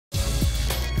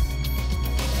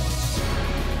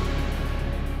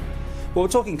Well, we're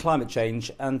talking climate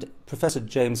change, and Professor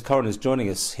James Curran is joining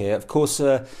us here. Of course,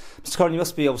 Mr. Curran, you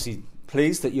must be obviously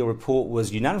pleased that your report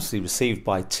was unanimously received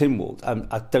by Tynwald.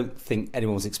 I don't think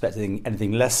anyone was expecting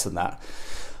anything less than that.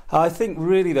 I think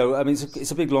really, though, I mean,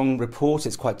 it's a big, long report.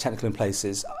 It's quite technical in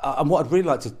places. And what I'd really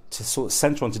like to sort of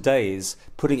centre on today is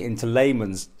putting it into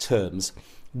layman's terms,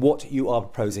 what you are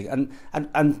proposing.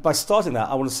 And by starting that,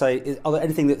 I want to say, are there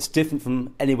anything that's different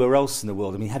from anywhere else in the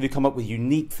world? I mean, have you come up with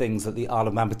unique things that the Isle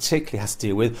of Man particularly has to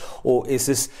deal with, or is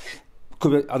this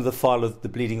could be under the file of the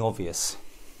bleeding obvious?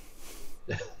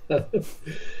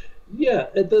 Yeah,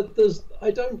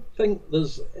 I don't think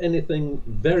there's anything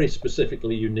very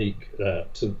specifically unique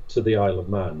to the Isle of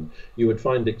Man. You would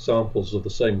find examples of the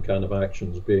same kind of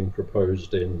actions being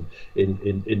proposed in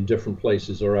different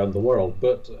places around the world,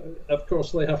 but of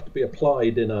course they have to be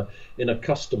applied in a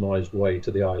customised way to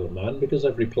the Isle of Man, because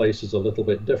every place is a little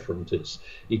bit different. Its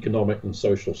economic and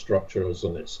social structures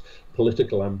and its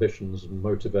political ambitions and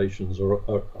motivations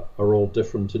are all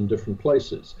different in different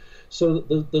places. So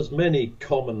there's many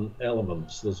common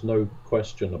elements, there's no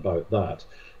question about that.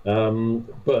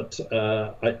 But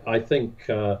I think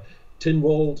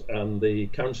Tynwald and the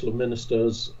Council of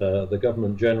Ministers, the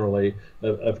government generally,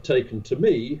 have taken, to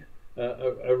me,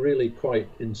 a really quite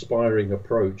inspiring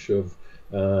approach of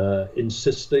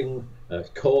insisting,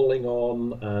 calling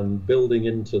on and building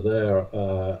into their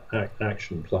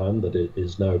action plan that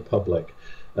is now public,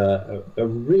 a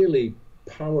really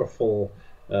powerful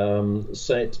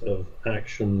set of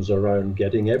actions around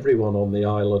getting everyone on the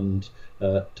island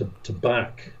to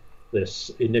back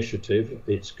this initiative.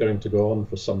 It's going to go on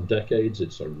for some decades.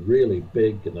 It's a really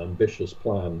big and ambitious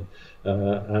plan,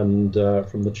 and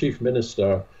from the Chief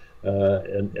Minister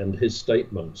and his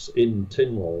statements in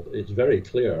Tynwald, it's very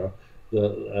clear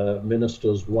that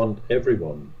ministers want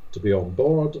everyone to be on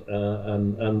board,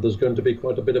 and there's going to be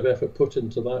quite a bit of effort put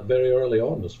into that very early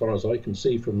on, as far as I can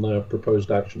see from their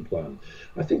proposed action plan.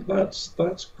 I think that's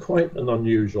quite an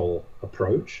unusual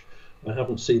approach. I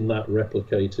haven't seen that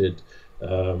replicated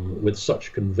with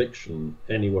such conviction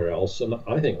anywhere else, and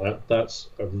I think that's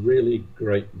a really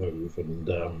great move,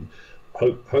 and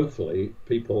hopefully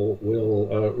people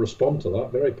will respond to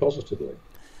that very positively.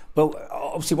 Well,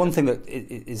 obviously one thing that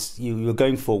is you were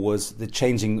going for was the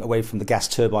changing away from the gas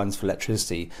turbines for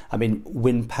electricity. I mean,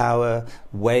 wind power,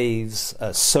 waves,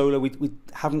 solar, we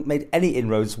haven't made any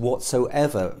inroads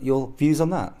whatsoever. Your views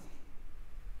on that?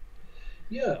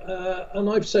 Yeah, and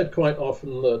I've said quite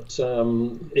often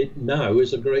that it now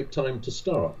is a great time to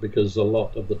start, because a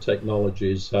lot of the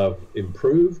technologies have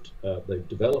improved, they've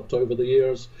developed over the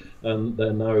years, and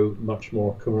they're now much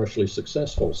more commercially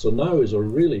successful. So now is a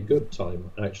really good time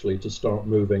actually to start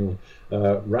moving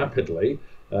rapidly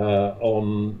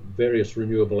on various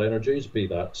renewable energies, be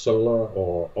that solar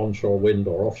or onshore wind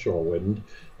or offshore wind,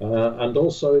 and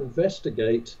also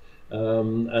investigate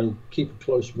and keep a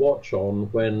close watch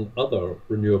on when other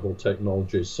renewable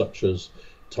technologies such as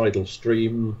tidal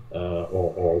stream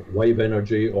or wave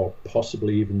energy or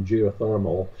possibly even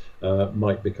geothermal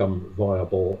might become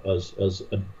viable as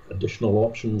additional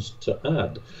options to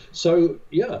add. So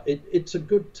yeah, it's a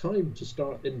good time to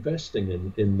start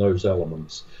investing in those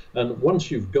elements. And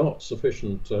once you've got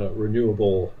sufficient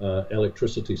renewable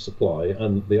electricity supply,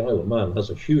 and the Isle of Man has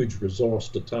a huge resource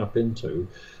to tap into,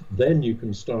 then you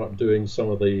can start doing some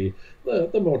of the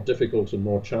more difficult and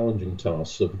more challenging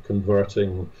tasks of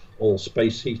converting all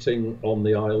space heating on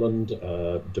the island,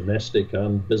 domestic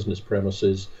and business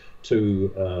premises,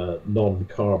 to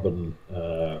non-carbon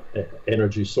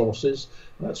energy sources.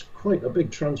 That's quite a big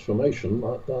transformation.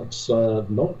 That's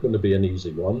not going to be an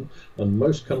easy one, and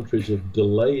most countries have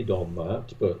delayed on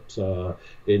that. But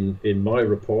in my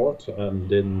report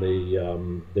and in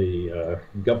the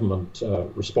government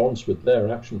response with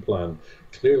their action plan,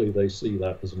 clearly they see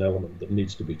that as an element that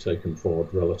needs to be taken forward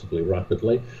relatively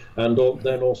rapidly, and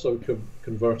then also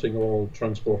converting all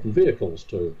transport and vehicles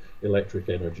to electric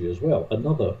energy as well.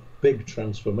 Another big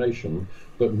transformation,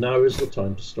 but now is the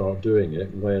time to start doing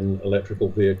it, when electrical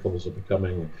vehicles are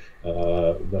becoming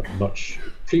much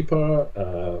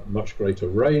cheaper, much greater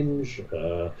range,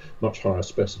 much higher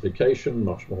specification,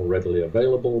 much more readily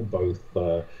available, both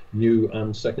new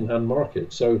and second-hand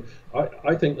markets. So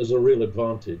I think there's a real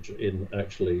advantage in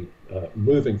actually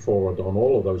moving forward on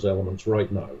all of those elements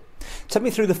right now. Take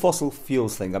me through the fossil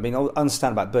fuels thing. I mean, I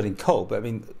understand about burning coal, but I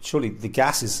mean, surely the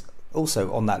gas is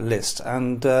also on that list,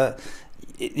 and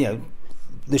you know,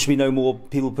 there should be no more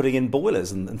people putting in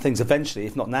boilers and things eventually,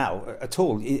 if not now at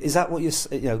all. Is that what you're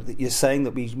saying,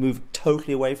 that we move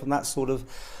totally away from that sort of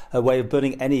way of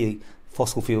burning any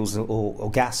fossil fuels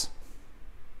or gas?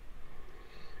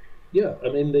 Yeah, I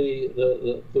mean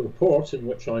the report in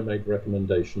which I made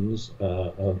recommendations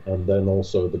and then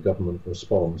also the government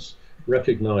response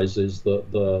recognises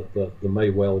that there may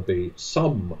well be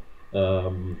some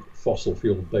fossil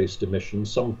fuel-based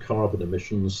emissions, some carbon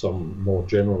emissions, some more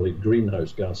generally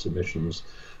greenhouse gas emissions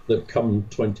that come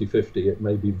 2050 it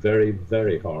may be very,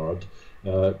 very hard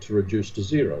to reduce to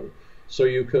zero. So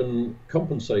you can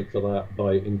compensate for that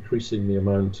by increasing the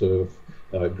amount of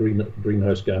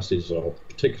greenhouse gases, or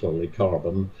particularly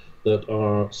carbon, that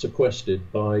are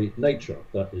sequestered by nature,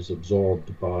 that is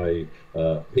absorbed by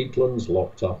peatlands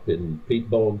locked up in peat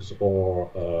bogs,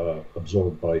 or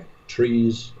absorbed by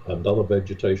trees and other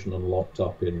vegetation and locked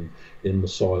up in the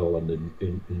soil and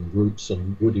in roots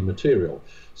and woody material.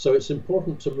 So it's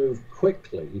important to move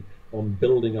quickly on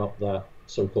building up that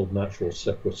so-called natural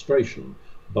sequestration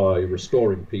by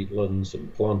restoring peatlands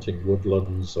and planting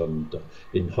woodlands and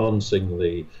enhancing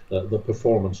the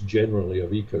performance generally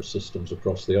of ecosystems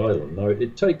across the island. Now,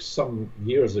 it takes some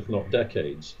years, if not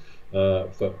decades,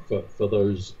 for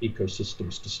those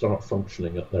ecosystems to start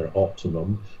functioning at their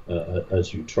optimum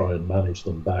as you try and manage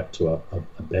them back to a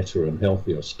better and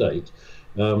healthier state.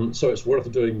 So it's worth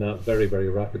doing that very, very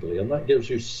rapidly, and that gives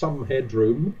you some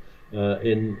headroom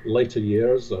in later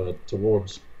years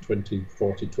towards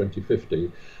 2040,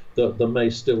 2050, that there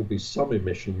may still be some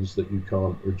emissions that you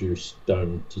can't reduce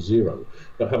down to zero.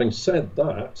 But having said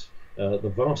that,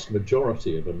 the vast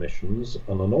majority of emissions,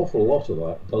 and an awful lot of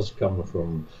that, does come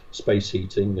from space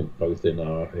heating, both in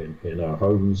our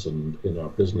homes and in our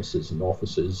businesses and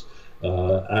offices,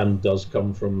 and does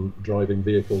come from driving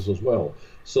vehicles as well.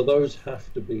 So those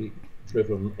have to be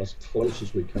driven as close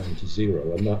as we can to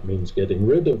zero, and that means getting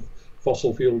rid of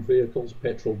fossil fuel vehicles,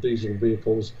 petrol, diesel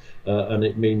vehicles, and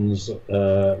it means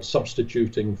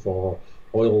substituting for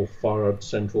oil-fired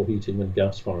central heating and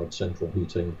gas-fired central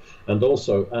heating, and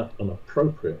also at an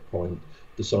appropriate point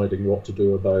deciding what to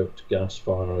do about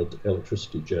gas-fired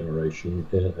electricity generation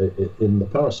in the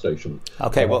power station.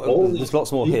 Okay, well, there's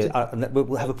lots more here.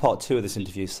 We'll have a part two of this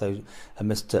interview, so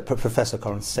Professor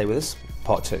Curran, stay with us,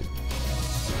 part two.